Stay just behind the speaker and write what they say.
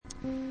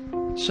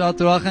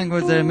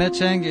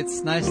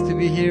It's nice to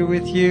be here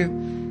with you.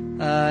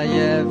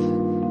 Yev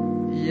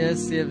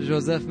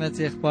Joseph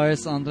Metich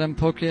Paris, Andrem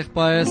Pokrich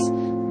Paris.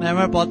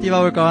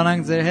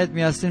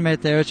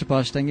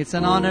 It's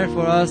an honor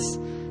for us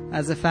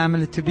as a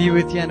family to be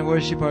with you and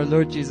worship our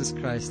Lord Jesus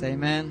Christ.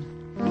 Amen.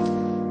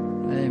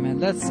 Amen.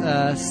 Let's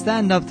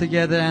stand up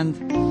together and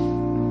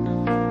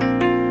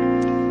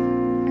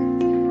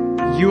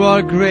you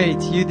are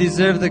great. You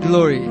deserve the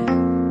glory.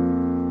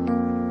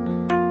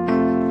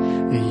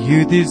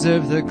 You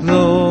deserve the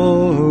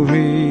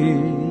glory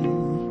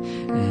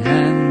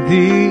and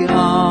the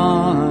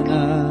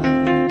honor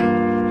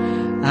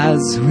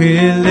as we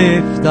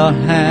lift our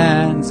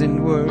hands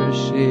in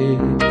worship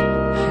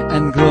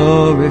and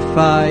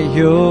glorify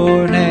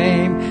your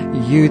name.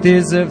 You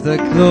deserve the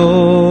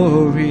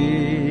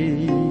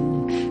glory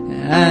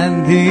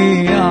and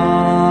the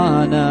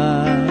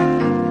honor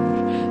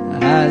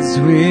as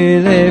we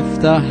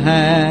lift our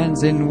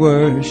hands in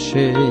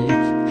worship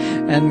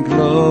and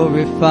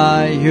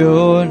glorify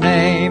your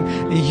name.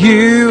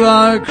 You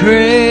are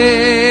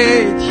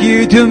great.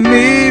 You do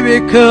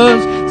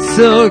miracles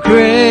so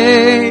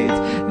great.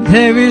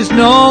 There is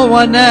no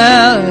one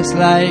else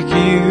like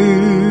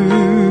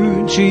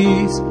you,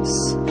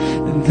 Jesus.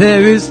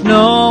 There is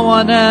no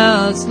one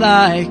else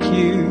like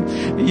you.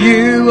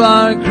 You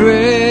are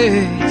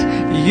great.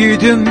 You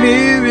do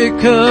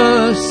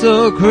miracles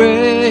so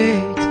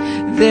great.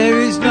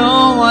 There is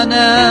no one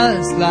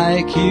else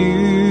like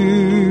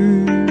you.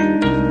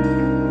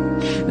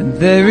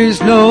 There is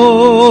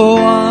no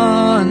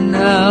one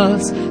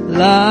else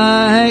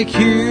like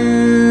you.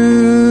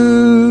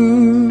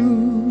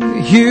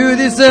 You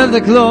deserve the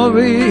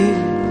glory.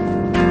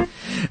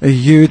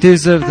 You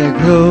deserve the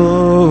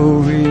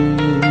glory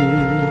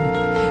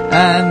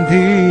and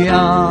the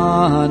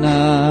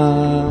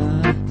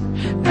honor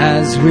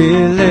as we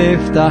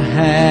lift our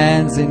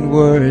hands in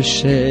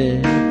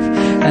worship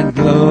and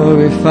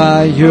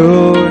glorify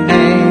your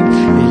name.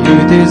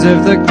 You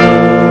deserve the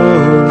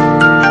glory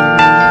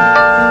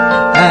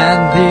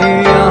and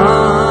the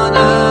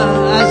honor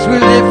as we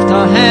lift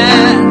our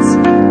hands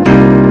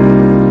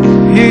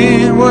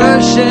in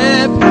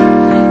worship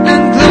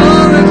and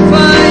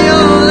glorify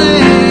your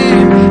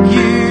name.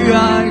 You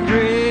are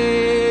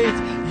great.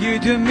 You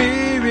do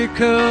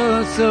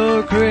miracles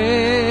so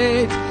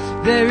great.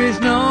 There is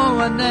no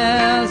one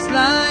else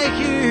like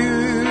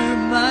you,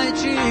 my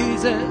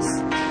Jesus.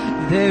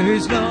 There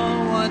is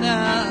no one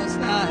else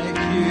like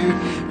you.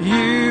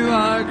 You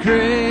are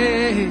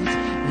great.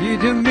 You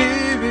do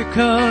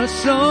miracles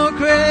so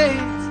great.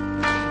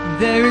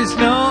 There is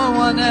no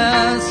one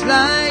else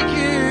like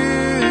you.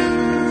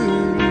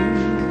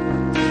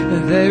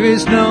 There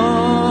is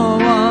no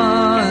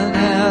one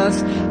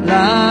else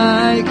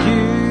like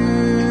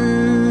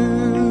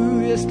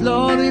you. Yes,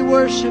 Lord, we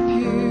worship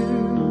you.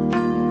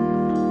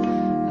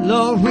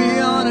 Lord, we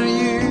honor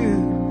you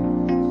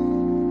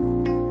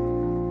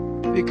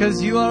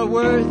because you are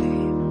worthy.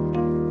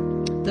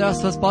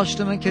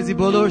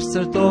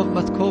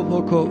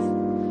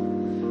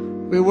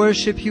 We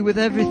worship you with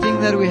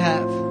everything that we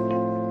have.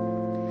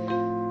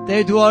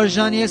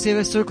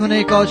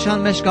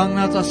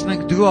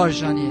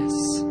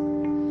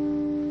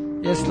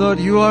 Yes, Lord,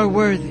 you are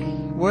worthy.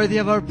 Worthy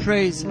of our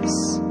praises.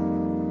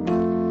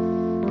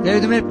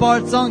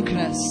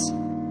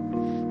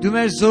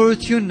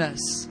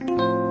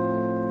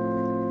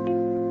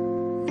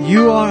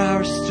 You are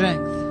our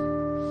strength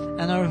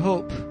and our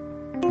hope.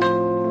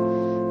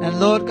 And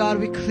Lord God,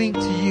 we cling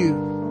to you.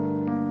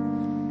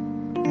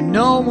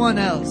 No one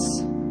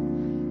else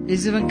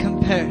is even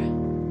compared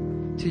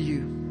to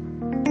you.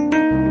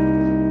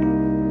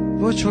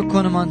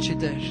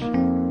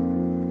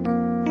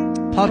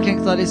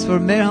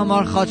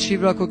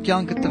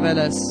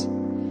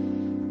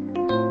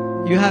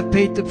 You have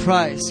paid the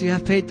price. You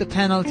have paid the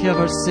penalty of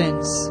our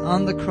sins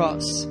on the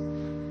cross.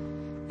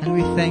 And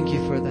we thank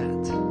you for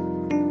that.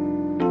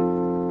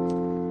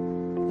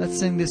 Let's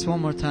sing this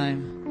one more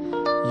time.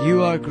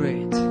 You are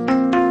great.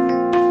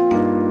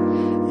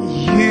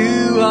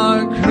 You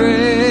are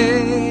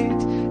great.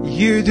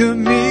 You do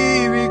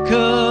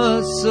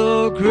miracles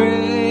so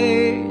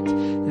great.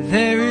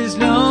 There is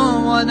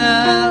no one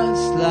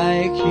else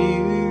like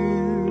you.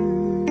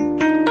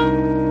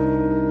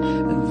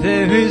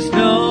 There is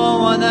no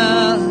one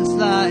else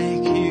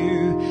like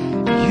you.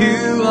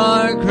 You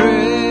are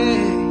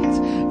great.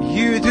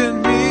 You do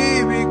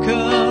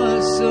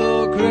miracles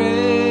so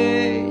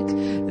great.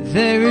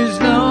 There is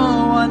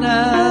no one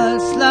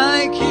else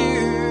like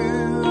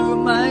you,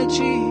 my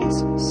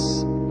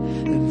Jesus.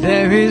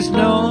 There is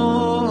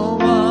no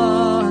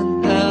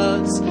one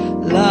else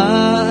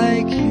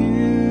like you.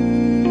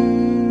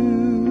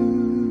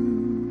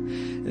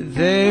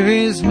 There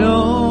is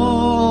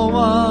no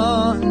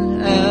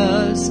one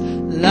else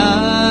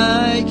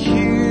like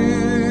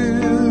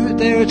you.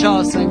 There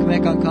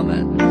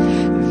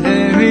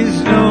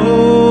is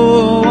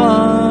no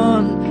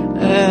one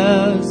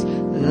else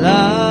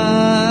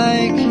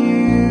like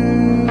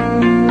you.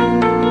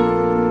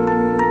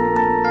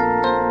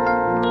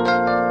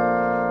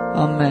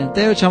 Amen.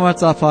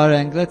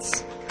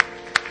 Let's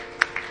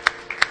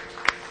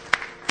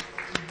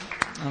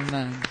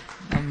Amen.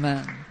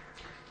 Amen.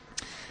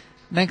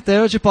 Մենք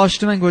Տերոջը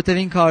պաշտում ենք, որտեղ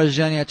ինքը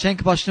արժանի է, չենք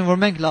պաշտում, որ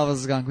մենք լավ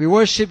զգանք. We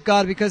worship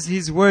God because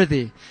He's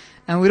worthy.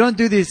 And we don't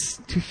do this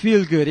to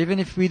feel good. Even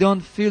if we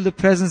don't feel the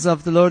presence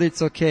of the Lord,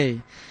 it's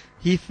okay.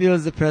 He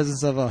feels the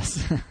presence of us.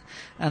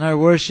 And our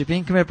worship.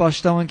 Ինքը մեր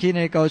պաշտամունքի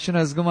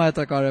ներկայությունը զգում է այդ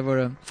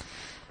կարևորը.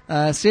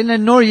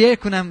 Սիրելիներ, նոր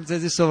երգ ունեմ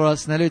ձեզի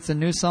սովորացնելու. It's a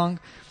new song.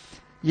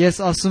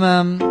 Ես ասում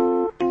եմ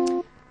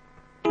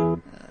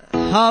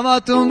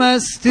Հավատում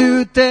ես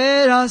դու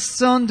Տեր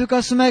Աստծուն, դուք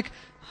ասում եք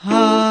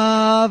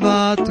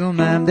Հավատում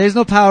եմ. There's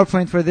no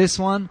PowerPoint for this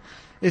one.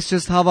 It's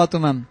just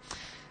Հավատում եմ.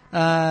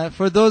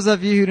 For those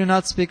of you who do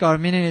not speak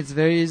Armenian, it's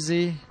very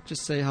easy.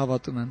 Just say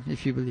Հավատում եմ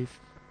if you believe.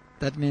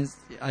 That means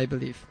I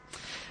believe.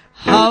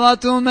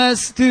 Հավատում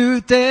ես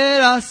դու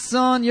Տեր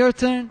Աստծուն. Your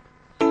turn.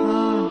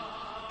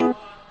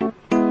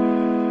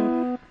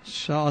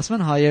 Ասում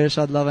են հայերը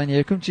շատ լավ են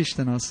երգում, ճիշտ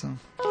են ասում.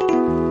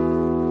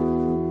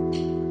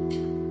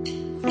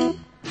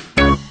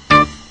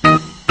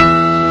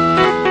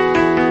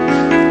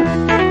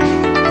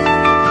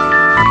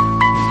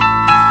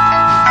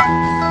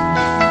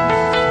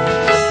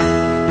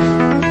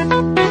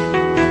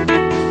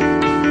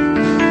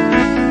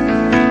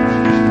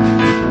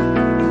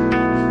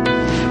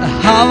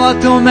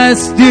 Հավատում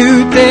ես դու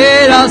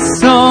Տեր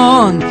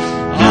Աստծուն.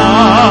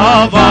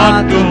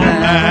 Հավատում եմ.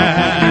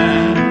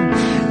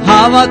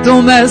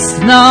 Հավատում ես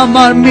նա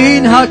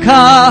մարմին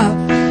հագավ.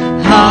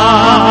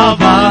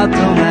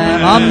 Հավատում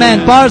եմ. Ամեն,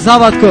 պարզ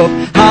հավատքով.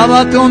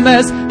 Հավատում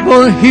ես,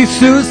 որ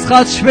Հիսուս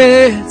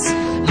խաչվեց.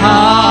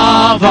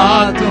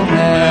 Հավատում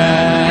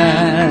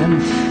եմ.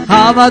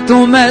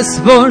 Հավատում ես,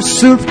 որ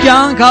սուրբ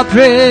կյանք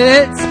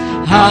ապրեց.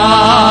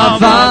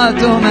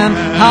 Հավատում եմ.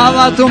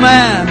 Հավատում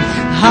եմ.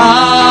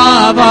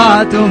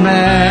 Հավատում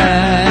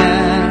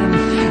եմ.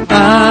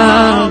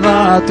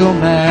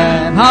 Հավատում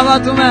եմ.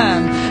 Հավատում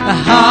եմ.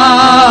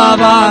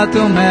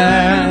 Հավատում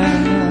եմ.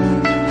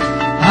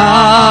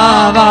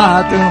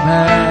 Հավատում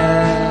եմ.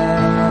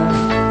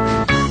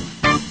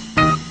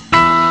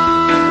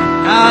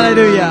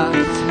 Հալելույա.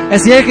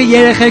 Այս երգը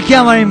երեխեքի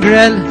համար եմ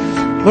գրել,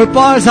 որ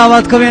պարզ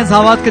հավատքով իրենց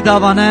հավատքը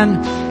դավանեն.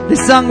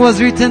 This song was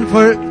written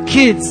for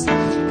kids.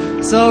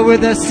 So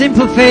with a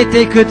simple faith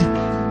they could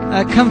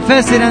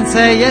confess it and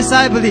say, yes,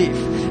 I believe.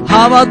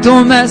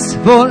 Հավատում ես,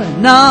 որ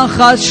նա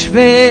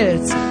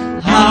խաչվեց.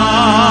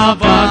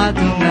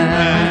 Հավատում եմ.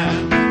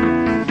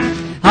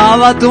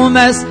 Հավատում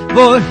ես,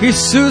 որ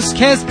Հիսուս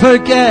քեզ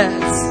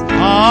փրկեց.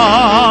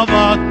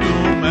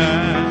 Հավատում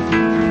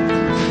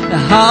եմ.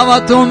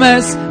 Հավատում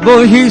ես,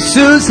 որ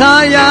Հիսուս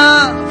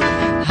հայավ.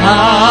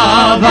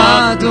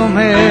 Հավատում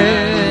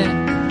եմ.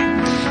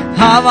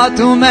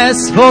 Հավատում ես,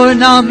 որ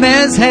նա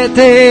մեզ հետ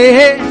է.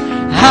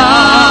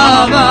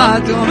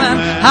 Հավատում եմ.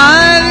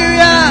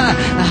 Հալելույա.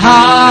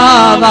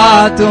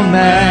 Հավատում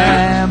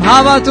եմ.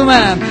 Հավատում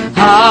եմ.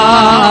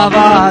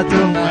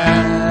 Հավատում եմ.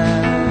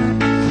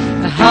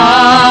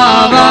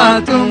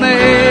 Հավատում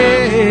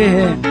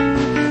եմ.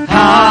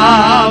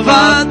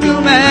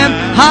 Հավատում եմ.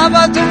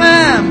 Հավատում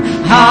եմ.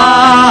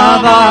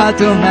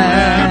 Հավատում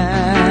եմ.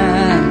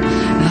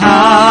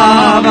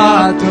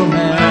 Հավատում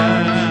եմ.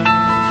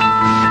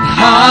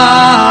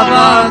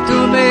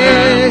 Հավատում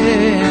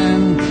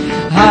եմ.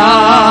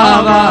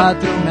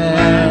 Հավատում եմ.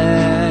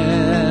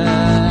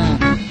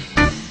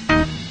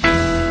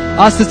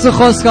 Աստծո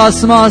խոսքը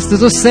ասում է,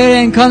 Աստծո սերը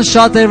այնքան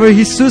շատ էր, որ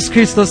Հիսուս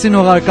Քրիստոսին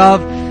ուղարկավ,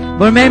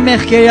 որ մեր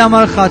մեղքերի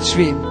համար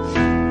խաչվի.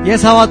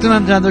 Ես հավատում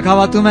եմ դրան, դուք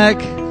հավատում եք?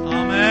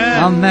 Ամեն.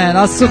 Ամեն.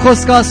 Աստծո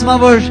խոսքը ասում է,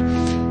 որ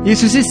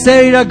Հիսուսի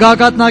սերը իր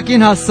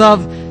գագաթնակին հասավ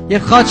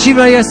եւ խաչի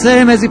վրա իր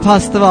սերը մեզի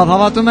փաստվավ.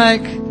 Հավատում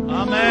եք?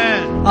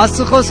 Ամեն.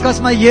 Աստծո խոսքը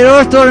ասում է,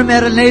 երրորդ օրը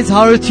մեռելներից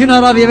հարություն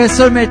առավ եւ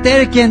այսօր մեր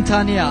Տերը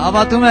կենդանի է.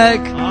 Հավատում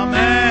եք?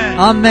 Ամեն.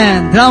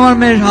 Ամեն. Դրա համար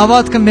մեր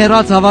հավատքը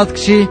մեռած հավատք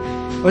չի,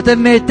 որտեղ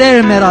մեր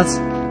Տերը մեռած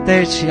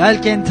Տեր չի, այլ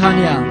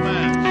կենդանի է.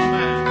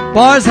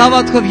 Պարզ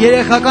հավատքով,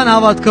 երեխական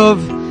հավատքով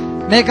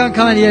մեկ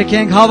անգամ էլ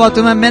երգենք,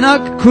 հավատում եմ,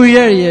 մենակ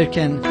քույրերը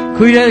երգեն.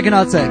 Քույրերը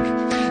գնացեք.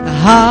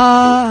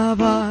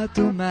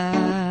 Հավատում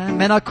եմ.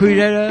 Մենակ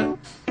քույրերը.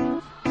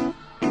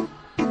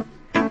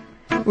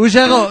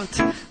 Ուժեղոտ.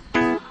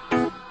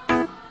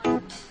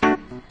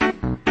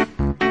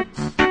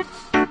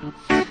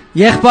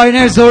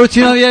 Եղբայրներ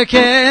զորությունով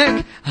երգեք.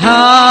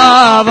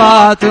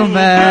 Հավատում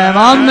եմ.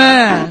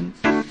 Ամեն.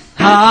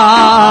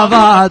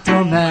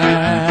 Հավատում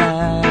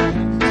եմ.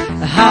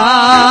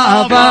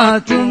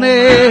 Հավատում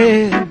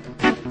եմ.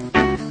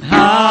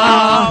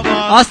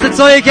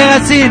 Աստծո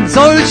եկեղեցին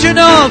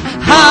զորությունով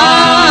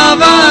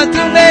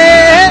հավատում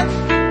եմ.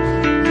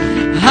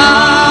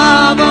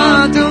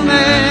 Հավատում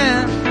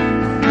եմ.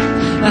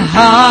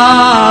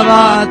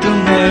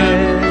 Հավատում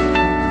եմ.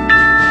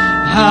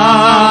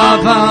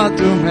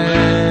 Հավատում եմ.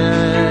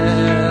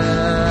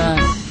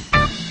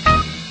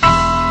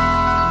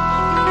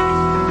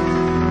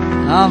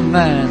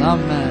 Amen,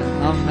 amen,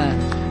 amen.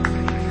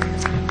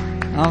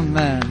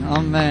 Amen,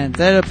 amen.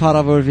 Տերը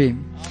փառավորվի.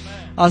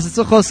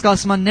 Աստծո խոսքը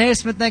ասում է, ներս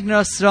մտնեք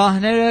նրա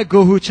սրահները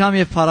գոհուչամ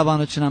եւ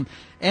փառաբանությունամ.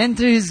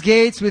 Enter his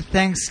gates with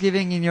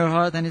thanksgiving in your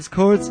heart and his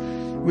courts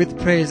with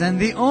praise. And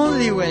the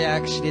only way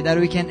actually that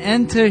we can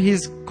enter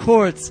His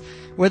courts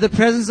where the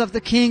presence of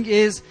the King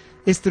is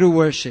through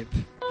worship.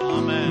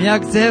 Amen.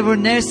 Միակ ձև որ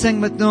ներս ենք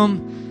մտնում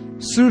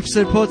Սուրբ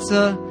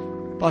Սրբոցը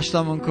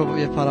պաշտամունքով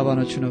եւ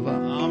փառաբանությունով։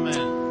 Amen.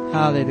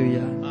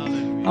 Hallelujah.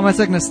 Hallelujah.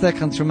 Ամասակ նստեք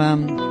խնդրում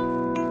եմ։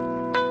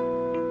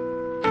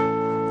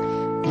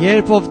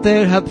 Երբ ով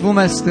Տեր հպվում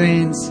ես դու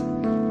ինձ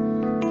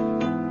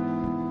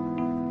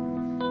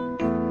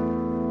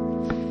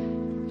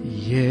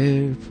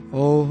Երբ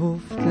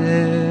ով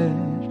Տեր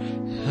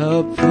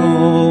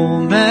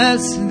հպվում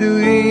ես դու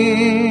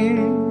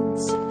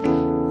ինձ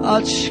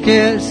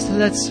Աչքերս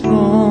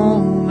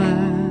լցվում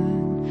են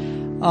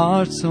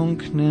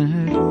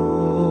արցունքներով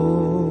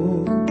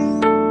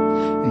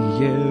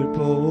Երբ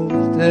ով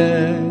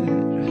Տեր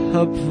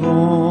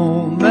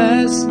հպվում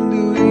ես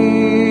դու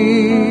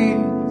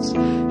ինձ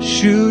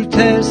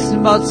Շուրթերս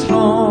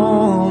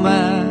բացվում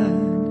են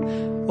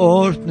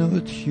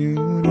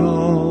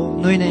օրհնությունով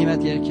Նույնը իմ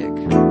հետ երգեք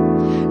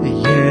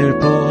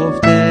Երբ ով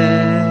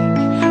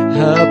Տեր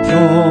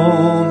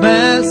հպվում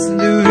ես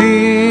դու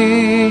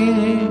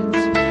ինձ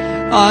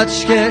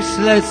Աչքերս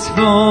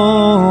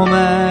լցվում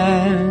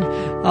են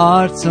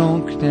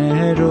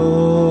արցունքներով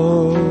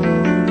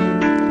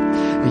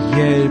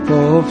Երբ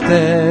ով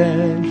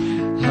Տեր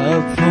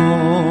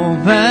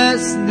հպվում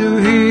ես դու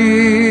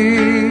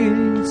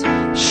ինձ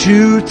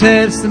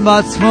Շուրթերս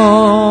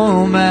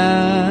բացվում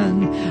են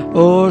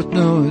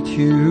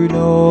օրհնությունով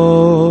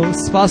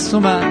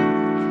Սպասում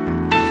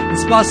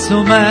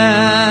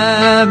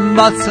եմ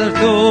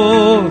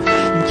բացրտով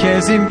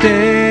Քեզ իմ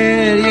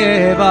Տեր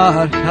եւ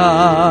արքա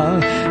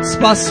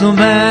Սպասում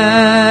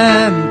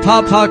եմ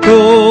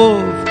փափակով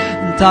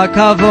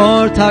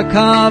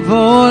Թակավորած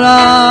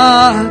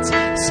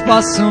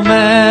Սպասում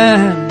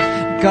եմ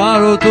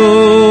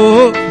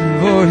կարոտով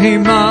Որ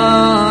հիմա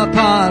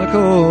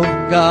փառքով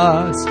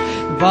գաս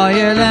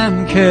Վայելեմ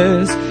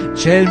քեզ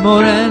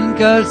Չերմորեն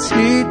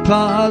կրծքիդ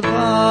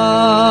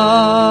փառված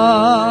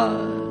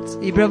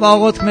Իբրև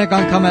աղոթք մեկ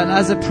անգամ էլ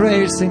As a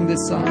prayer sing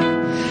this song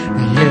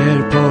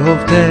Երբ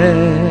ով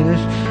Տեր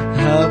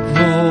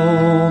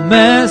հպվում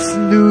ես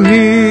դու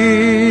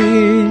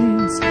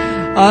ինձ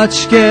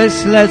Աչքերս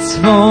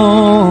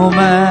լցվում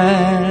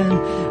են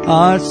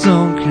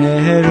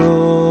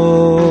արցունքներով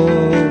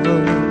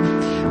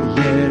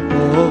Երբ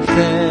ով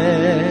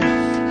Տեր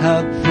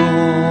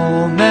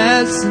հպվում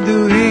ես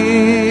դու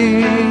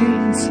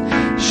ինձ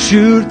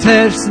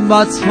Շուրթերս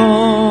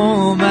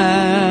բացվում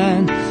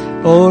են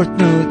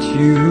օրհնությունով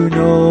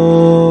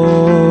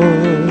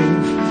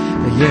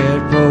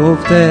Երբ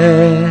ով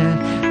Տեր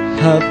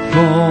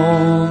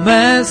հպվում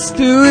ես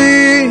դու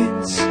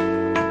ինձ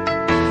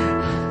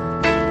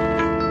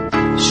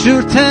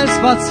Շուրթերս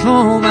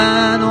բացվում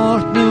են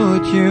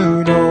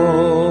օրհնությունով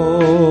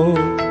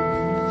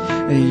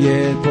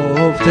Երբ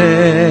ով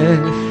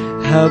Տեր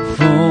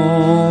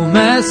հպվում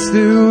ես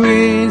դու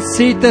ինձ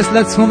Սիրտս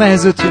լցվում է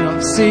հեզությունով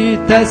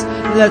Սիրտս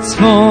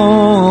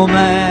լցվում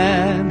է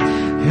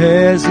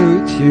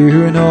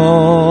հեզությունով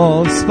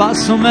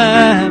Սպասում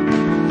եմ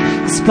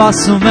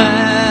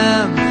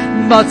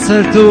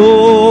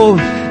բացրտով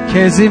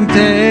Քեզ իմ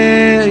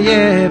Տեր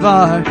եւ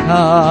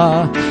արքա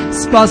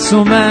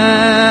Սպասում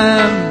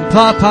եմ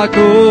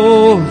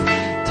փափակով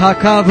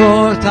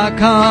Թակավորած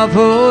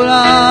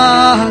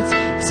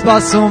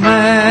Սպասում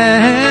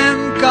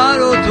եմ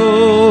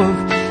կարոտով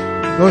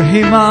Որ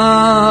հիմա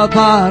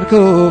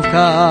փառքով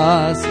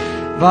կաս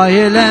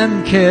Վայելեմ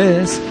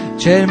քեզ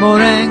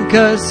Չերմորեն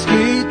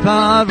կրծքիդ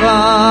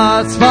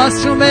փառված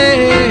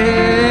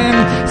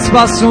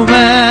Սպասում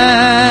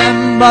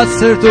եմ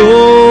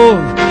բացրտով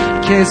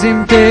Քեզ իմ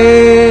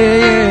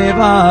Տեր եւ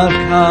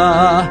արքա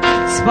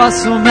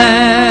Սպասում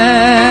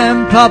եմ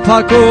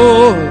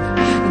փափակով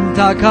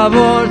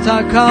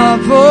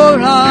Թակավորած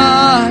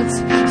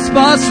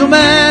Սպասում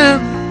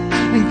եմ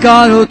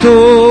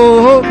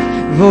կարոտով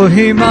Որ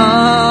հիմա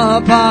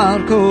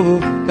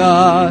փառքով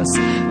կաս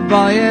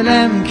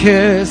Վայելեմ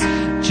քեզ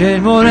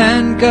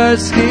Չերմորեն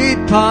կրծքիդ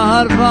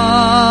փառված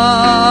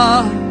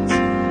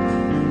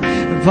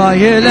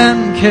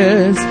Վայելեմ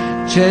քեզ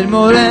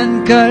Չերմորեն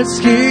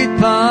կրծքիդ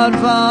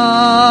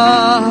փառված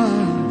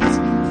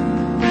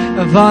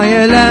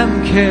Վայելեմ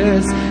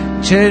քեզ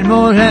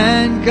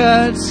Չերմորեն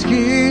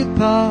կրծքիդ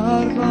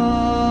փառված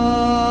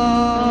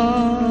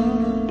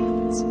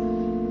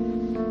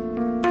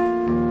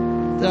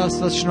Տեր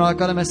Աստված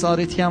շնորհակալ եմ այս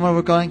առիթի համար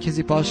որ կարող ենք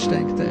քեզի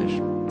պաշտենք Տեր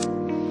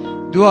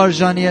Դու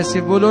արժանի ես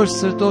եւ բոլոր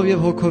սրտով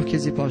եւ հոգով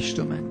քեզի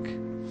պաշտում ենք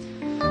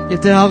Եվ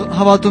Տեր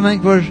հավատում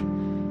ենք որ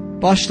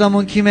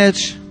պաշտամունքի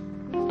մեջ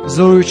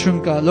զորություն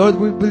կա Lord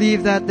we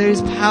believe that there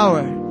is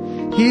power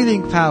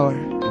healing power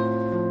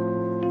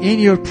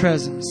in your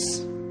presence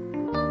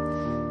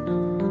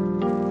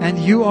and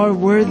you are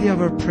worthy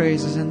of our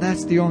praises and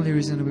that's the only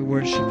reason we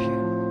worship you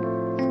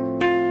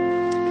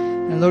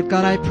and Lord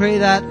God I pray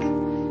that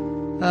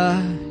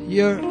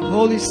your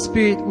Holy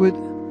Spirit would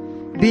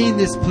be in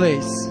this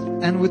place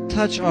and would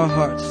touch our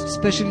hearts,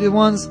 especially the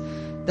ones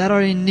that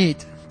are in need.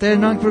 Տեր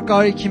նանք որ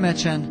կարիքի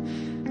մեջ են,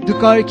 դու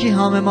կարիքի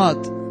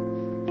համեմատ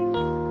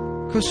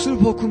Քո Սուրբ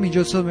Հոգու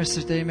միջոցով մեր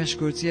սրտերի մեջ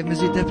գործի եւ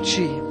մեզի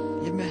դեպչի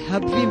եւ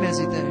հապվի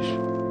մեզի Տեր,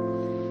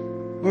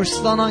 որ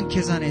ստանանք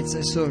քեզանից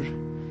այսօր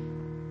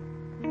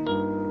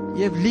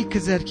եւ լիքը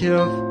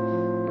ձեռքերով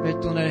մեր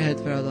տոների հետ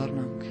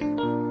վերադառնանք.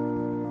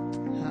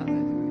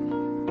 Hallelujah.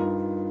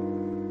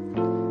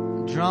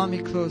 Draw me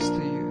close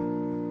to you.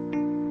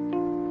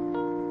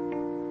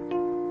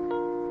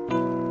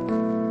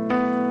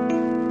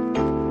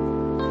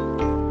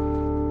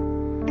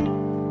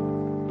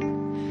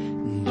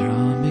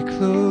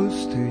 Close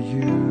to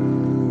you.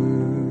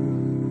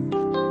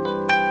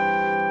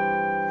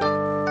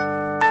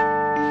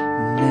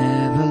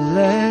 Never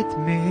let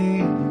me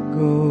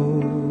go.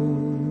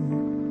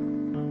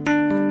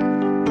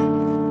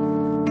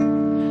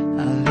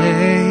 I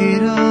lay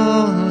it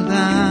all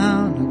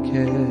down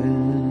again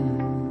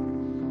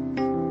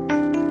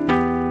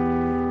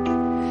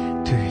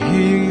to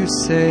hear you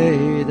say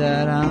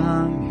that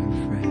I'm your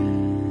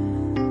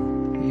friend.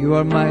 You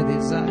are my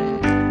desire.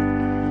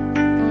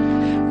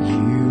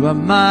 You are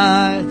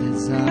my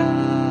desire.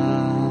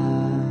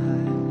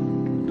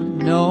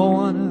 No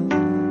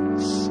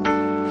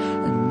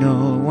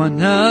one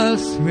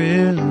else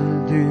will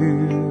do.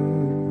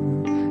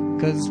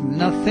 'Cause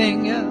nothing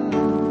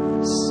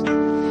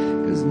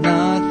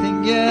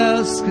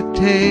else could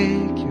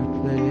take your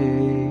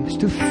place.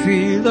 To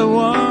feel the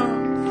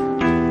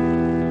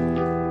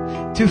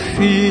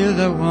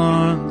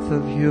warmth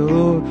of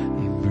your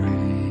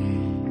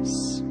embrace.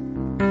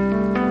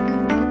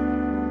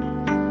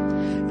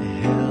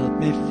 Help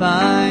me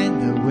find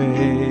a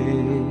way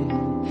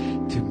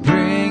to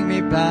bring me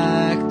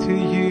back to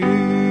you.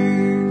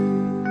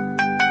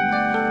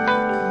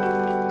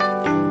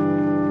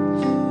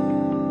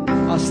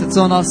 It's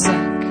on our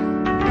sink.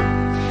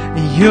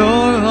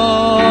 You're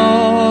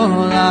all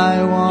I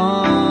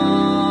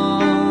want.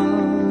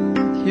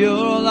 You're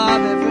all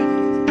I've ever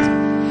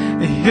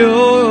needed.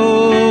 You're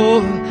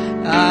all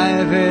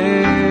I've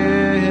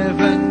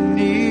ever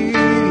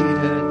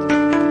needed.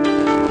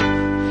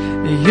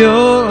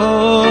 You're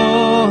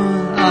all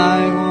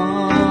I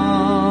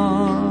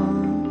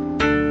want.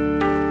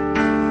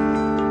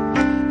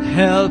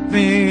 Help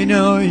me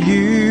know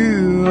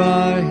you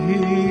are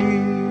here.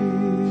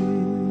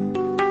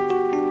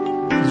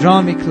 Draw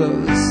me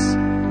close,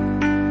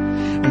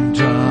 and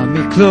draw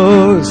me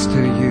close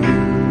to you.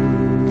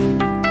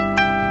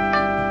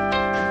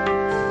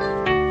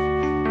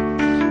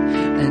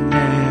 And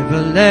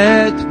never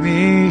let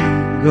me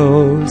go.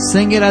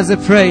 Sing it as a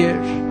prayer.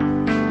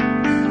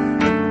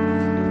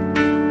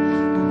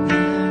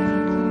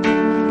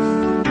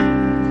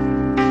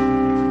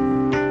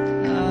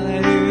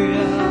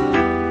 Hallelujah.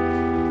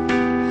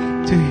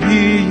 To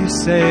hear you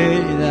say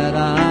that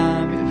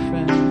I'm your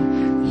friend.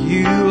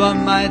 You are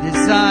my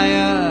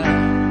desire.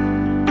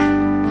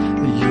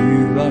 You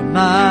are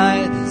my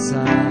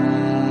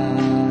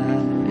desire.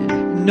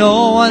 No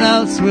one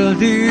else will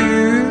do,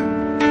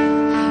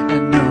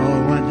 and no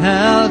one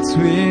else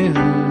will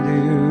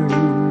do.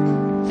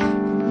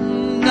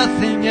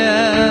 Nothing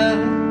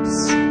else,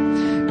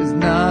 'cause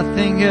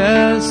nothing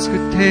else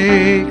could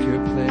take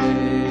your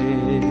place.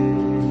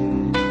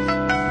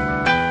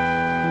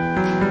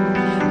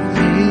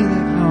 Feel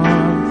the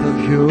warmth of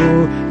your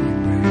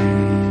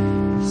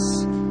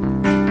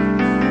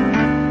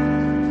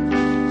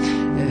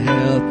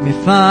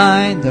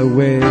find a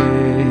way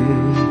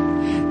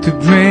to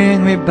bring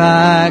me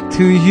back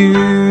to you.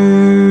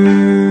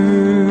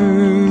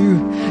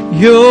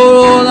 You're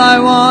all I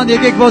want.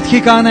 Եկեք ոտքի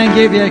կանենք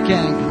եւ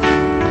եկենք.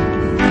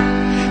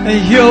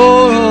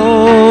 You're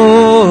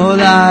all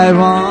I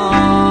want.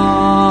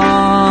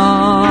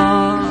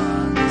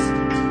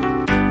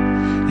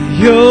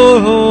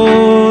 You're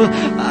all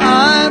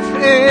I've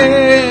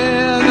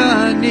ever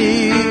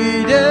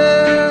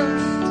needed.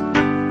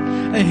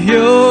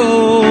 You're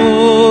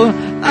all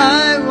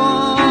I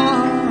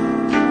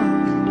want.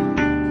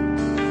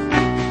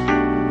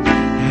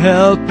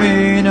 Help me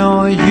know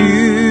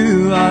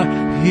you are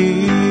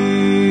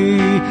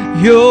here.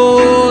 You're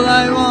all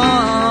I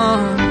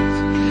want.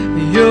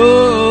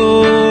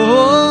 You're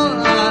all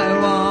I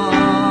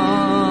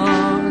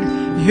want.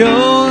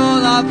 You're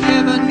all I've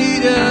ever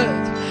needed.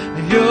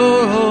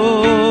 You're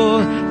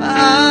all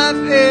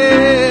I've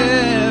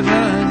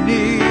ever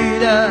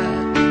needed.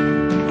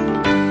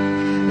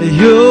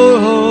 You're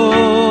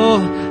all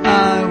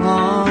I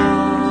want.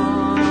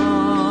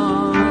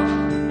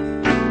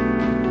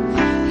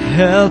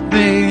 Help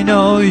me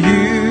know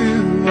you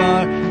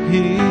are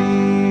here.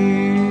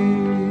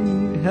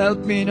 Help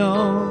me know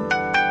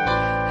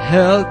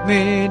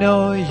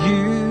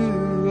you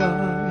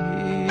are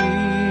here.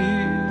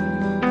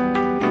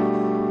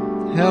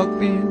 Help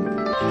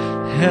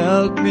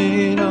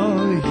me know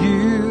you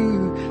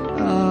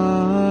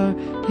are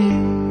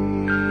here.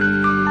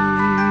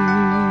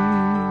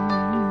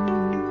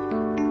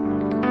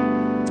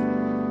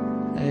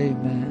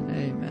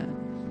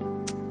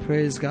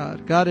 Praise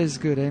God. God is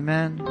good.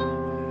 Amen.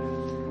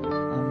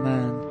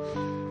 Amen.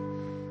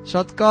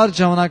 Շատ կարճ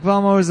ժամանակվա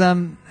մորզեմ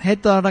հետ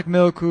տարնակ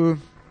մեղքու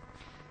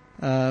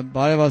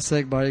բարև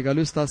ասեք, բարի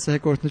գալուստ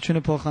ասեք,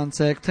 օրհնությունը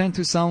փոխանցեք, turn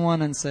to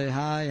someone and say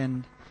hi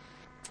and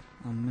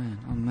amen,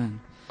 amen.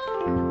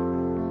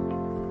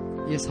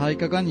 Ես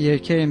հայկական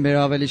երգեր եմ բեր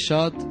ավելի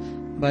շատ,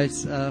 բայց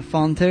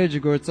ֆանտեր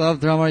ջգործավ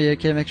դրա համար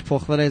երգերը մեկ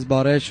փոխվել է, ես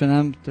բարեր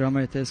չունեմ, դրա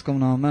համար եթե ես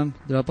կողնամ եմ,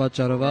 դրա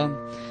պատճառով է.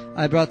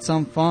 I brought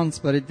some fonts,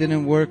 but it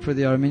didn't work for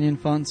the Armenian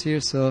fonts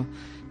here, so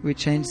we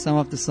changed some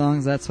of the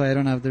songs. That's why I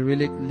don't have the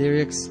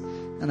lyrics,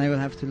 and I will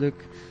have to look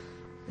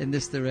in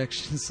this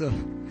direction, so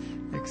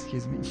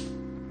excuse me.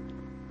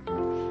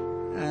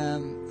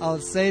 I'll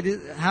say this.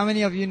 How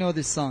many of you know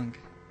this song?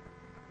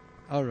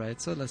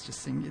 Alright, so let's just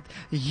sing it.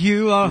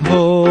 You are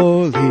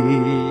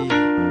holy.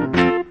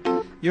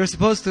 You're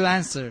supposed to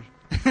answer.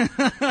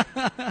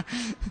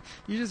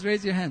 You just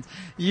raise your hands.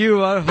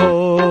 You are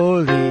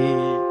holy.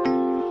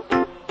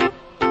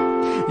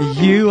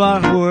 You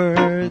are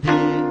worthy.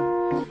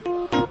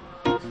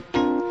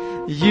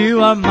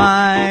 You are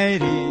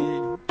mighty.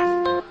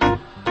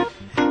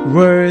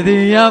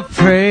 Worthy of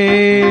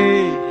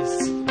praise.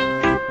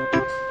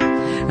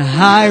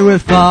 I will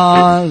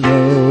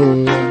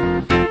follow.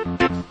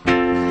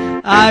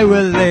 I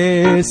will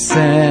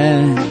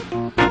listen.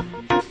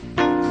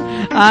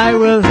 I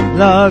will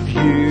love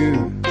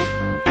you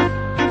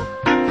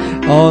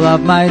all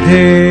of my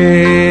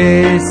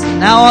days.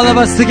 Now all of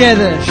us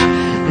together.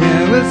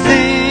 I will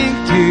sing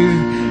to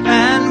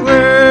and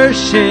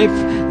worship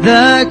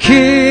the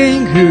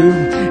King who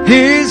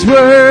is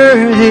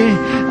worthy.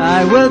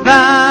 I will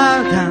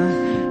bow down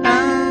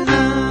and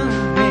love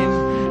Him.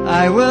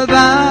 I will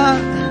bow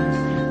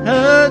down,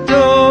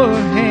 adore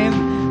Him.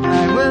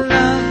 I will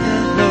love the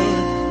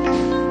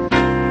Lord.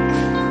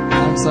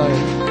 I'm sorry.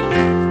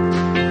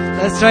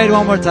 Let's try it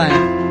one more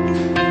time.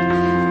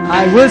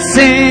 I will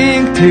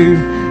sing to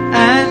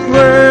and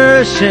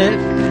worship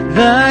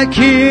the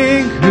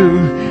King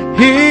who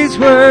is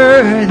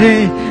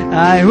worthy.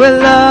 I will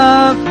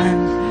love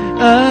and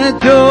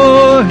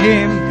adore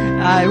Him.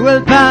 I will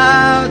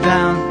bow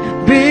down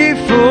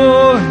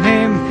before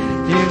Him.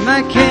 You're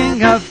my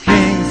King of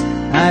Kings.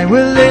 I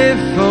will live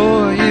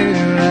for You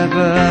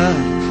ever.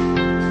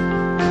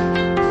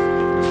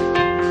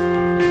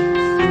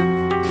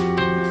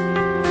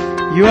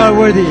 You are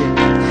worthy.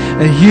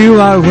 You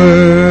are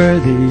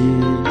worthy.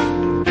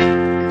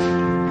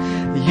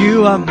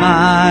 You are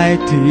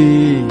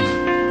mighty.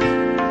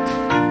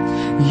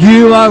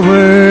 You are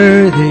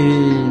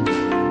worthy.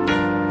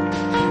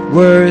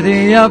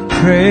 Worthy of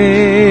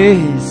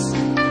praise.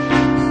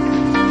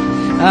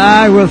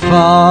 I will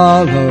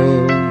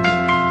follow.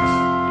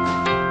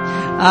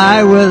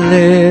 I will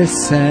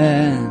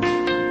listen.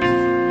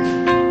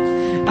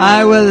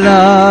 I will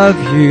love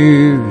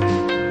You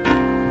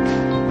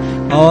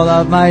all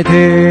of my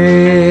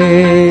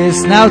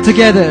days. Now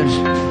together.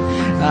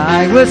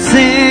 I will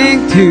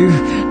sing to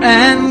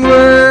and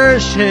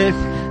worship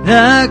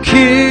the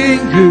King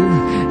who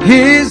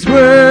is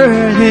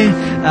worthy.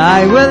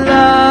 I will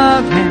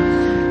love Him,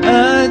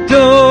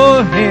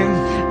 adore Him.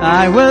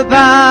 I will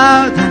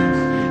bow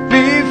down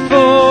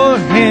before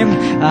Him.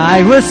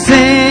 I will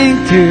sing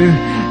to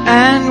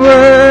and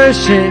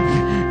worship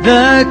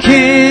the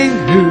King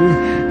who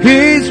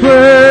is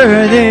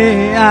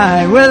worthy.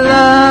 I will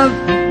love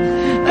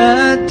Him,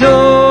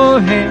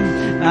 adore Him.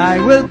 I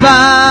will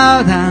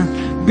bow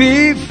down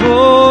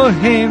before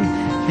Him.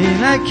 He's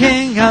the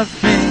King of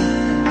Kings.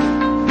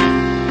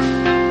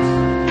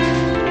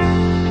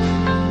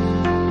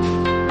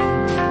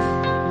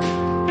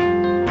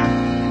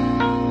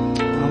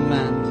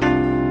 Amen.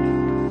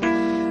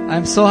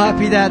 I'm so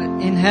happy that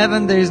in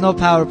heaven there is no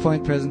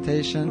PowerPoint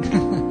presentation.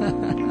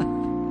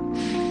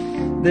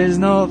 There's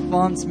no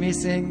fonts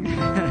missing.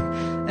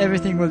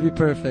 Everything will be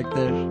perfect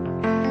there.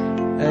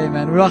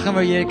 Amen. Ուրախ եմ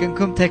որ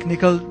երկնքում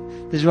technical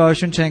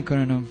դժվարություն չեն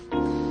կրնում.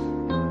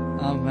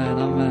 Amen,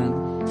 amen.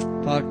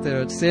 Փառք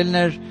Տերոջ։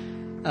 Սիրելիներ,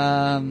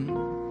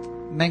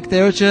 մենք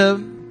Տերոջը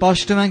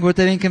պաշտում ենք,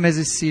 որտեղ ինքը մեզ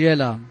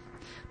սիրել է։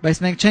 Բայց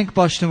մենք չենք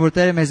պաշտում, որ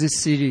Տերը մեզ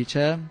սիրի,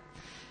 չէ՞։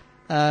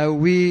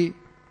 We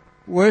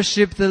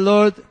worship the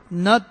Lord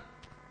not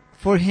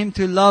for Him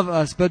to love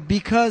us, but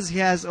because He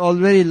has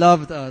already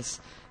loved us,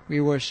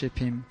 we worship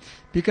Him.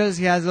 Because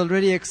He has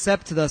already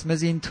accepted us,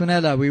 մեզ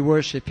ընդունել է, we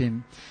worship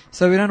Him.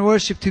 So we don't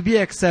worship to be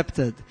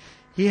accepted.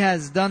 He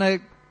has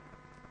done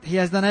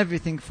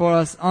everything for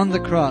us on the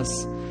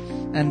cross.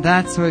 And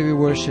that's why we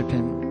worship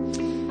Him.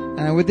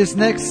 And with this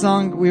next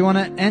song, we want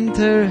to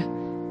enter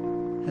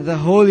the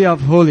Holy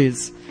of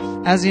Holies.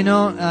 As you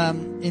know,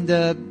 in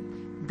the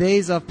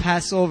days of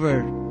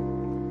Passover,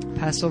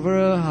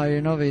 Passover and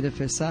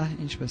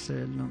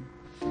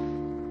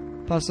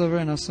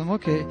Asum,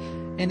 okay.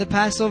 In the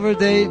Passover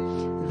day,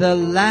 the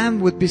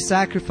lamb would be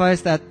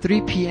sacrificed at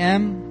 3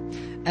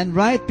 p.m. And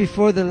right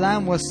before the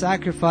lamb was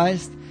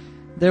sacrificed,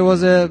 there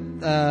was a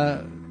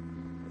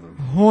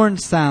horn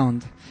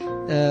sound,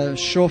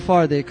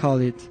 shofar they call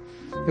it.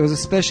 It was a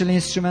special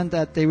instrument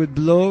that they would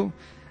blow,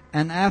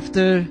 and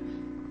after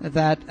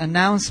that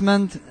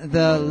announcement,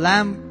 the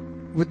lamb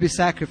would be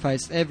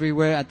sacrificed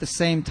everywhere at the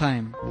same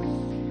time.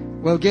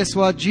 Well, guess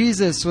what?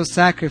 Jesus was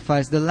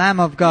sacrificed, the Lamb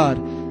of God,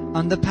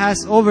 on the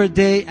Passover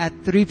day at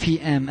 3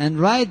 p.m. And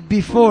right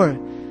before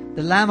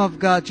the Lamb of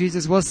God,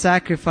 Jesus, was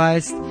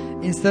sacrificed,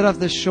 instead of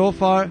the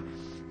shofar,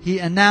 he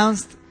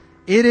announced,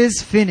 "It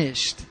is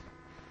finished."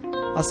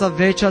 Ասա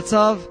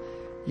վերջացավ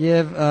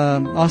եւ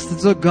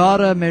Աստծո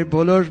գարը մեր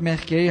բոլոր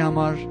մեղքերի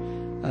համար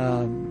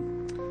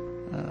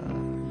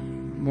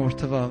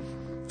մորթվավ։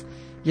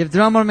 Եվ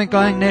դրա համար մենք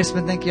կարող ենք ներս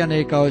մտնենք իր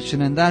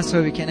ներկայությունը, and that's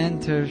why we can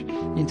enter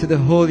into the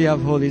Holy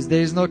of Holies.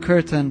 There is no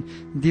curtain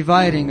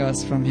dividing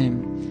us from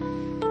Him,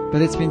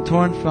 but it's been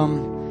torn from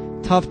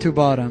top to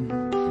bottom.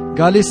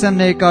 Գալիս եմ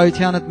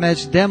ներկայությանդ մեջ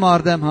դեմ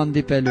արդեմ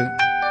հանդիպելու։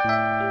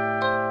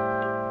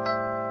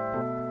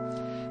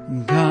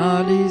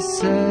 Գալիս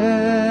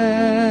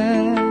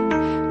եմ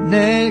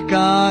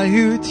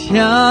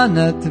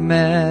ներկայությանդ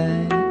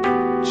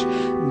մեջ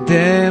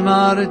դեմ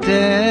արդեմ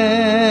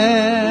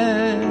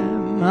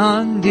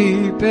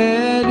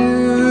հանդիպելու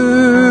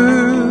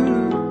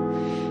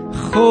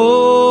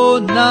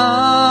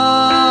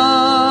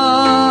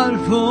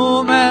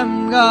խոնարհվում եմ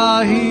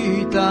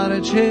գահիտ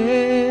առջև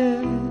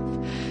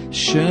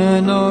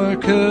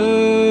շնորհքդ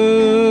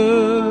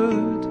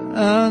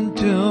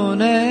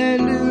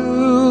ընդունելու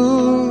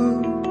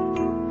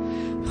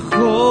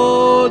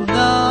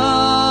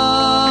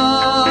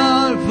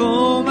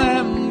խոնարհվում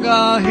եմ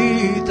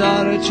գահիտ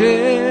առջև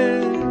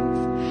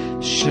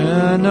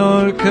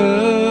շնորհքդ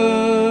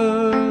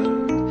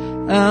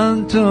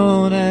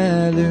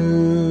ընդունելու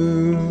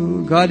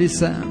գալիս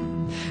եմ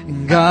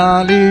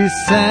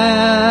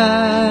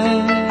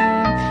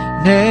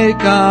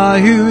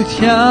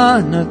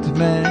ներկայությանդ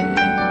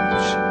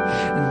մեջ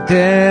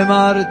դեմ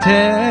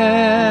արդեմ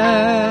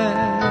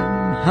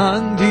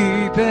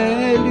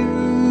հանդիպելու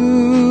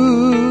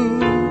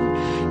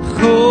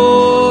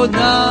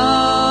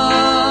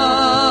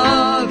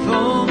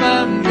խոնարհվում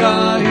եմ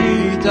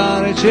գահիտ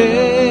առջև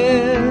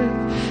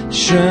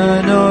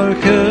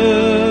շնորհքդ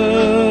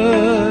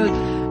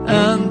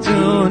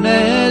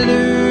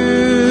ընդունելու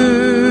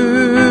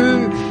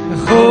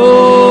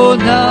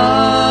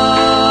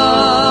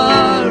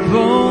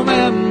խոնարհվում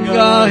եմ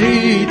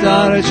գահիտ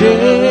առջև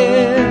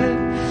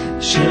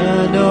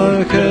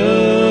շնորհքդ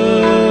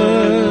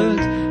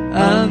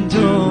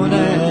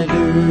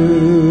ընդունելու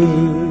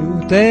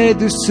Տեր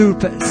դու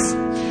սուրբ ես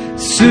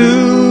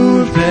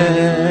սուրբ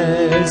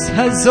ես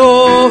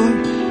հզոր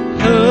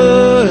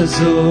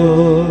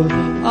հզոր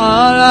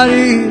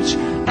Արարիչ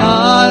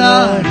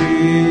արարիչ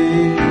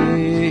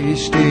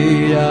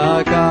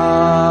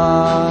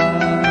տիրական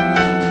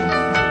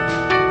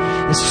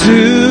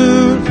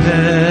Սուրբ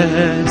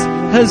ես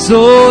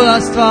հզոր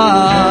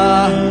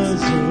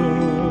Աստված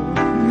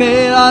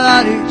մեր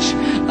արարիչ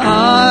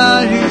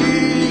արարիչ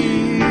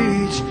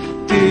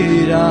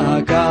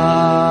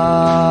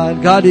տիրական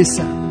Գալիս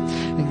եմ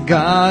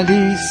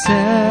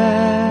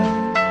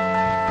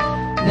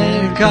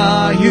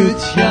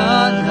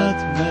ներկայությանդ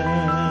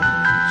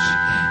մեջ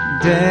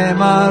դեմ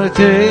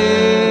արդեմ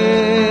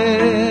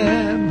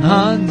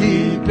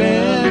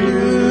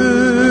հանդիպելու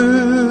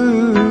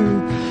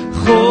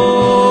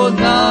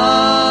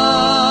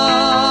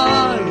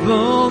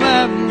խոնարհվում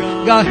եմ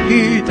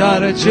գահիտ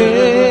առջև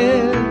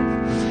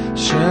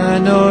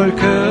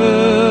շնորհքդ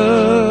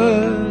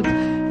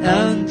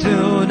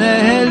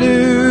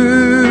ընդունելու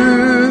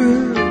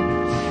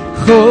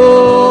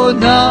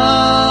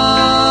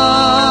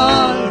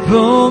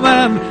խոնարհվում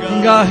եմ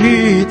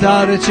գահիտ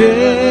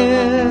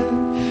առջև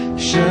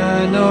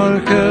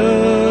շնորհքդ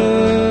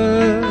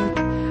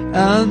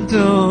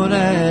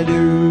ընդունելու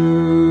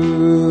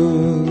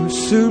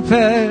սուրբ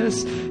ես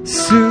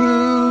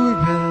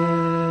սուրբ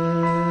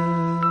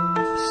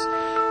ես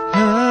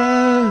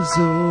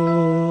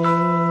հզոր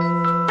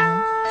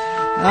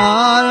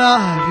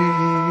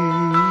արարիչ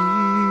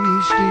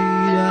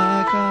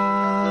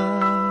տիրական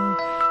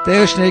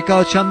Տեր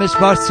ներկայության մեջ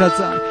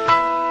բարձրացան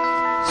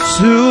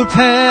սուրբ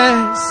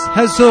ես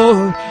հզոր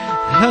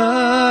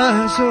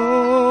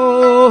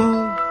հզոր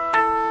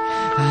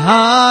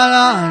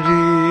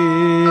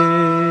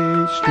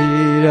արարիչ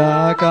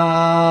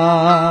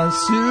տիրական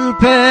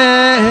սուրբ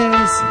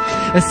ես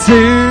հզոր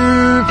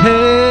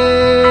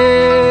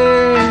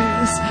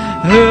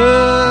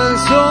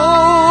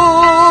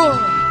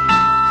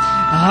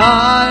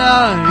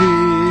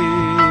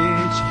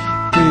արարիչ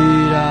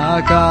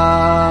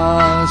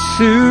տիրական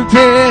սուրբ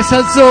ես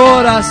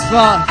հզոր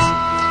Աստված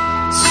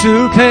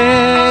սուրբ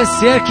ես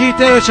երկի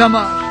Տերոջ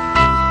համար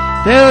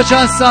Տերոջ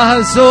անսա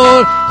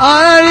հզոր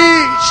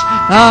արարիչ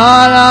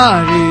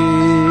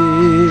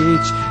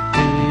արարիչ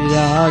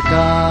տիրական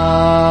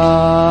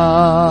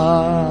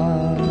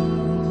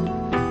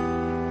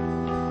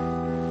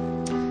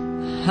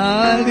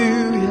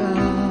Հալելույա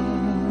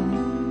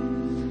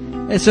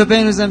Այսօր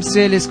բեն ուզեմ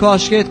սիրելիս քո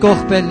աչքերդ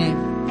կողք բերնի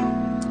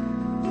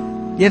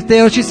Եվ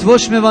Տերոջից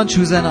ոչ մի բան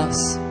չուզենաս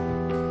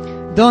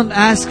Don't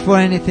ask for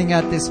anything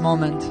at this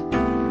moment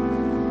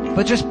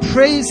But just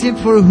praise Him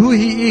for who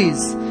He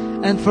is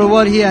and for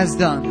what He has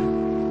done.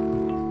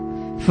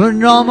 For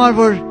նրա համար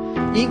որ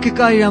ինքը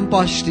կա իրան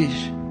պաշտիր.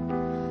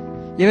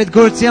 Եվ այդ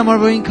գործի համար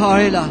որ ինքը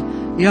արել է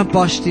իրան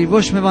պաշտիր,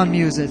 ոչ մի բան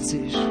մի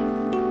ուզեցիր.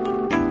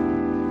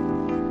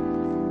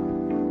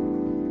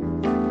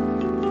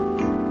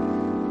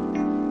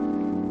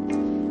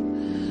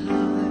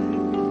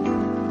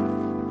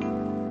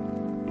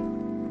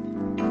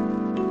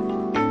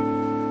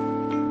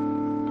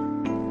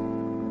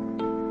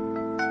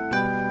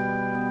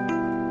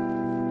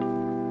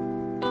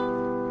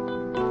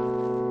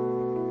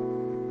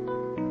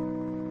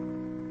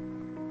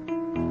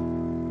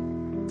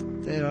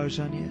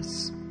 արժանի ես։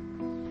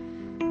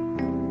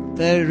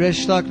 Տեր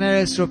ռեշտակներ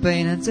ես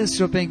ռոպեին, հենց ես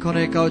ռոպեին քո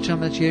ներկայության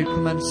մեջ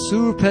երգում են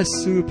սուրբ ես,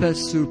 սուրբ ես,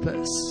 սուրբ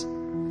ես։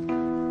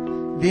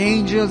 The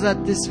angels at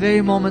this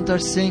very moment are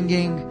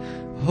singing,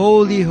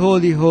 Holy,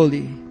 holy,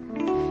 holy,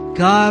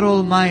 God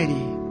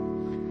Almighty,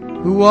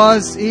 who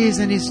was, is,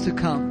 and is to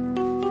come.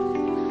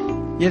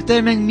 Եվ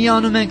Տեր մենք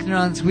միանում ենք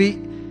նրանց, we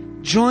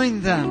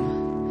join them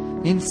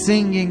in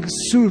singing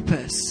սուրբ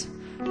ես,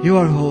 you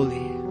are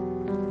holy.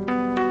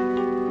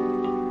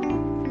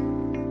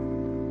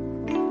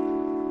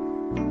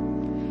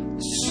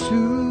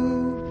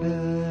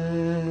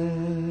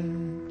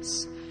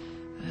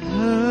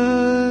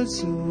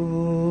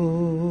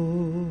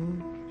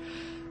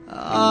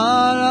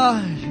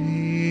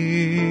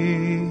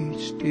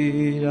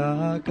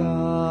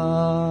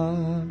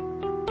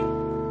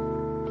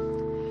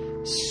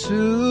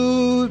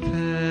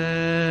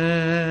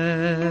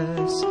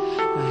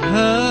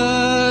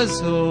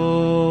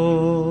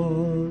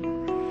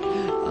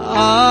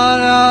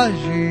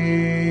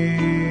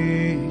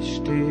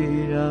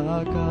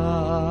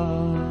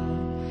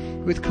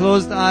 With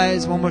closed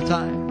eyes, one more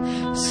time.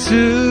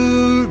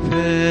 Surpes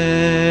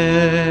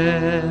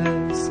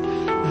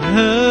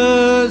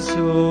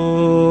Hazor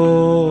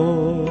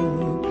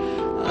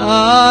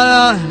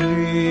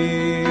Arish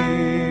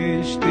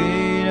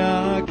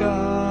Tiraka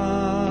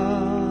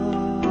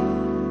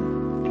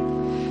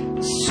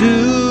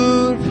Surpes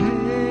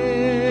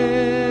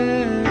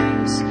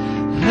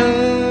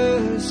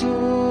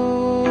Hazor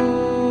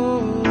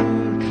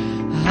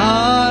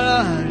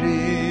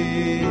Arish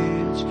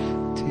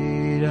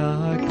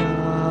Tiraka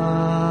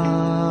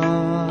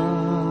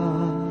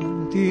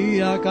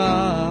Tiraka.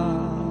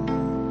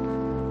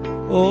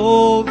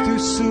 Oh, du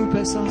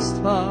supes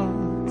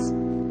Astvat,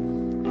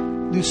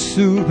 du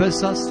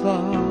supes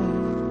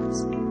Astvat,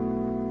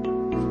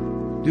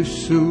 du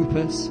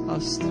supes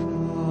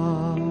Astvat.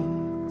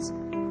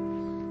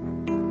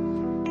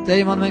 Դե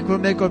իմանում ենք, որ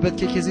մեկ օր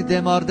պետք է քեզի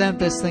դեմարդեմ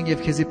տեսնենք և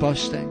քեզի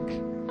պաշտենք։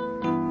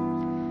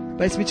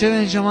 Բայց միջև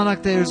այն ժամանակ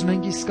Տեր ուզում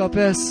ենք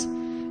իսկապես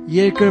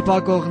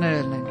երկրպագողներ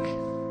ելնենք.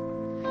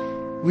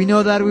 We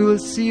know that we will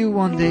see you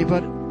one day,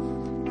 but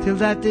till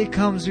that day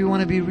comes, we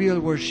want to be real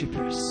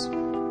worshippers.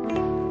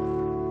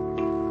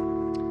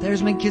 Տեր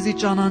ուզում ենք քեզի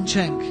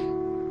ճանաչենք,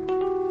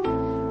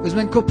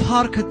 ուզում ենք քո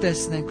փառքը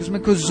տեսնենք, ուզում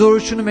ենք քո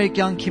զորությունը մեր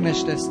կյանքի մեջ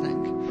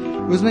տեսնենք,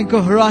 ուզում ենք քո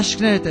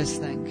հրաշքները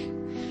տեսնենք.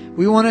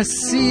 We want to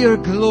see your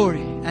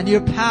glory and your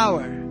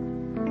power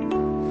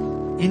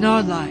in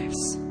our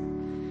lives,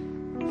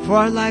 for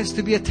our lives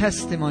to be a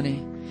testimony,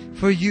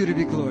 for you to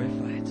be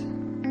glorified.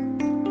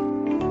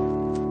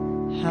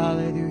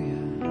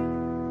 Hallelujah.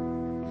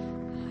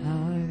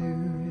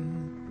 Hallelujah.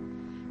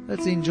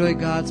 Let's enjoy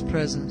God's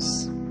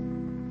presence.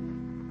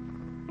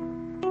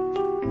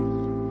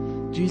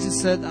 Jesus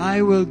said,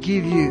 I will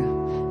give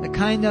you a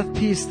kind of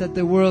peace that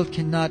the world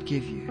cannot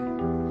give you.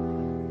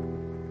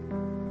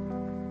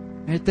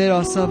 Մեր Տեր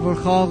ասավ, որ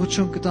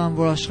խաղաղություն կտամ,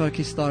 որ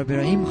աշխարհից տարբեր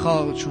է, իմ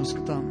խաղաղությունս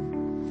կտամ։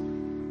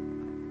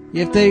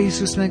 Եվ Տեր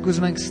Հիսուս, մենք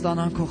ուզում ենք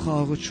ստանալ քո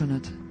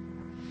խաղաղությունդ,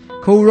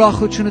 քո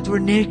ուրախությունդ, որ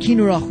ներքին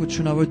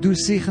ուրախություն է, որ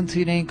դուրսի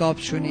խնդիրներին կապ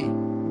չունի։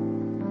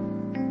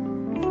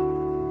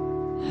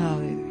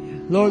 Hallelujah.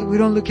 Lord, we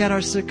don't look at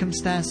our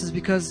circumstances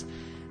because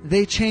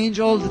they change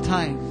all the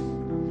time.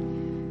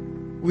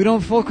 We don't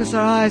focus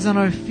our eyes on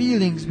our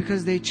feelings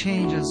because they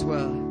change as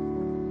well.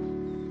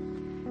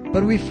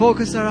 But we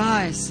focus our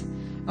eyes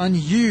on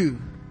you,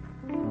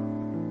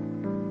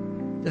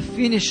 the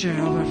finisher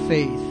of our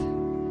faith,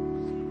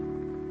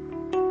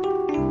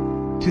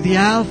 to the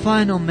Alpha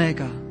and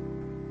Omega,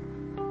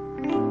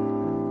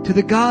 to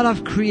the God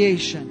of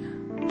creation,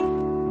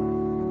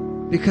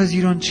 because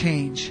you don't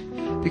change,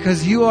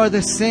 because you are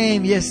the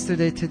same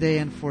yesterday, today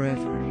and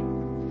forever.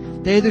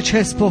 Դե դու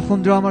չես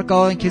փոխվում, դրա համար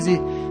կարող ենք քեզի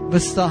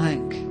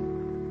վստահենք։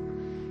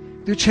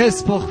 Դու չես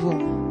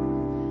փոխվում,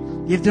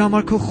 եւ դրա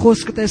համար քո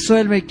խոսքը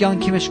տեսնել մեր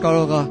կյանքի մեջ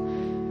կարող է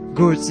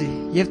գործի։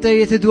 Եվ Տեր,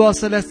 եթե դու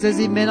ասել ես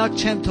ձեզի մենակ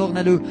չեմ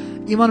թողնելու,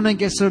 իմանում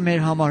ենք այսօր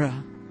մեր համար է։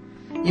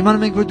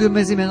 Իմանում ենք, որ դու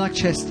մեզի մենակ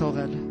չես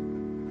թողել։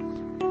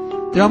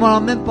 Դրա համար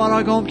ամեն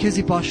պարագայում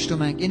քեզի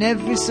պաշտում ենք. In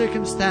every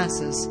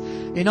circumstances,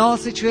 in all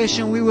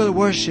situations, we will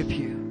worship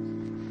you,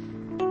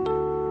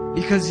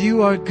 because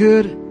you are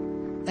good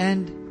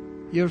and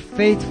your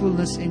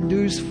faithfulness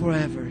endures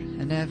forever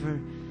and ever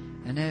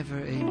and ever.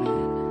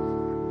 Amen.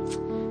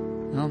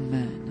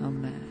 Amen.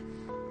 Amen.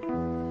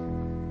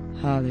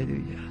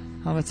 Hallelujah.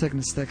 Համեցեք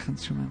նստեք,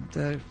 խնդրում եմ,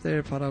 Տեր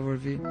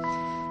փառավորվի։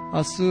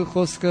 Աստծո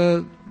խոսքը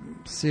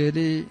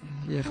սիրելի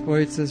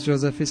եղբորիցս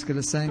Ջոզեֆից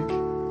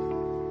կլսենք։